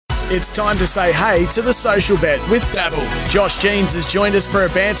It's time to say hey to the social bet with Dabble. Josh Jeans has joined us for a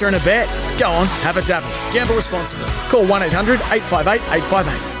banter and a bet. Go on, have a dabble. Gamble responsibly. Call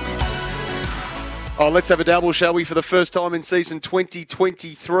 1-800-858-858. Oh, let's have a dabble, shall we, for the first time in season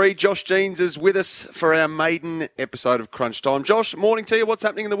 2023. Josh Jeans is with us for our maiden episode of Crunch Time. Josh, morning to you. What's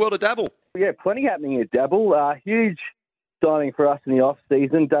happening in the world of Dabble? Yeah, plenty happening at Dabble. Huge signing for us in the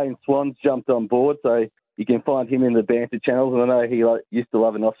off-season. Dane Swan's jumped on board, so you can find him in the banter channels. And I know he used to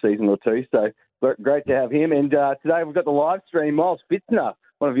love an off-season or two, so great to have him. And today we've got the live stream. Miles Fitzner,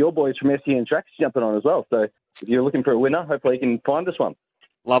 one of your boys from SEN Tracks, jumping on as well. So if you're looking for a winner, hopefully you can find us one.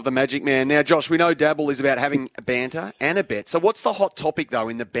 Love the magic, man. Now, Josh, we know Dabble is about having a banter and a bet. So what's the hot topic, though,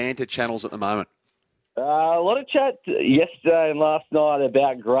 in the banter channels at the moment? A lot of chat yesterday and last night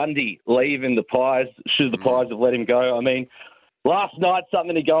about Grundy leaving the Pies. Should the Pies have let him go? I mean, last night,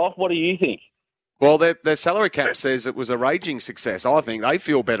 something to go off. What do you think? Well, their salary cap says it was a raging success. I think they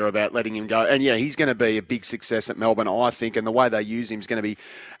feel better about letting him go. And, yeah, he's going to be a big success at Melbourne, I think, and the way they use him is going to be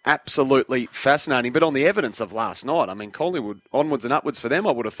absolutely fascinating. But on the evidence of last night, I mean, Collingwood, onwards and upwards for them,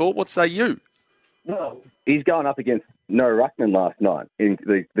 I would have thought. What say you? Well, he's going up against no Ruckman last night in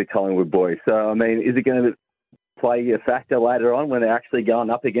the Collingwood boys. So, I mean, is it going to play a factor later on when they're actually going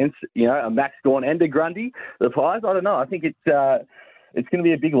up against, a Max Gawn and a Grundy, the Pies? I don't know. I think it's going to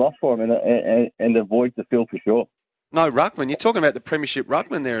be a big loss for him and a void to fill for sure. No, Ruckman. You're talking about the premiership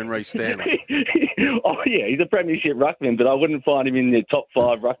Ruckman there in Reece Stanley. Oh, yeah, he's a premiership Ruckman, but I wouldn't find him in the top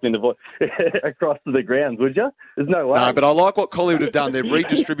 5 Ruckman across to the grounds, would you? There's no way. No, but I like what Collingwood have done. They've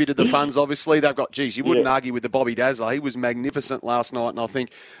redistributed the funds, obviously. They've got, you wouldn't argue with the Bobby Dazzler. He was magnificent last night, and I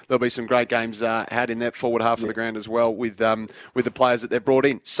think there'll be some great games had in that forward half of the ground as well with the players that they've brought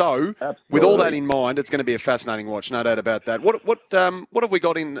in. So, Absolutely. With all that in mind, it's going to be a fascinating watch, no doubt about that. What have we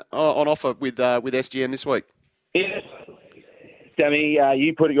got on offer with SGN this week? Yeah. Sammy,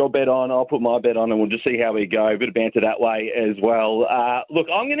 you put your bet on, I'll put my bet on, and we'll just see how we go. A bit of banter that way as well. Look,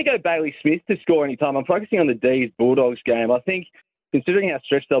 I'm going to go Bailey Smith to score any time. I'm focusing on the D's Bulldogs game. I think, considering how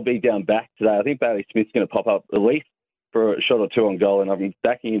stretched they'll be down back today, I think Bailey Smith's going to pop up at least for a shot or two on goal, and I'm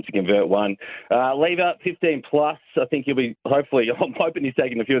backing him to convert one. Lever, 15 plus. I think he'll be, hopefully, I'm hoping he's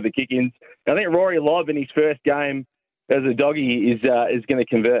taking a few of the kick-ins. I think Rory Lobb in his first game as a doggy is going to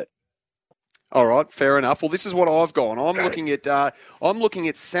convert. All right, fair enough. Well, this is what I've gone. I'm looking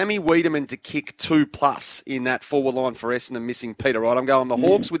at Sammy Wiedemann to kick 2+ in that forward line for Essendon, missing Peter Wright. I'm going the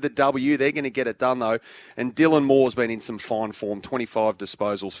Hawks with the W. They're going to get it done though. And Dylan Moore's been in some fine form. 25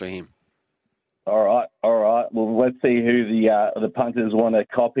 disposals for him. All right. Well, let's see who the punters want to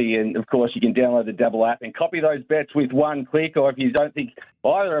copy. And, of course, you can download the Dabble app and copy those bets with one click. Or if you don't think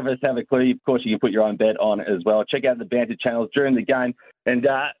either of us have a clue, of course, you can put your own bet on as well. Check out the banter channels during the game. And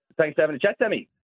thanks for having a chat, Sammy.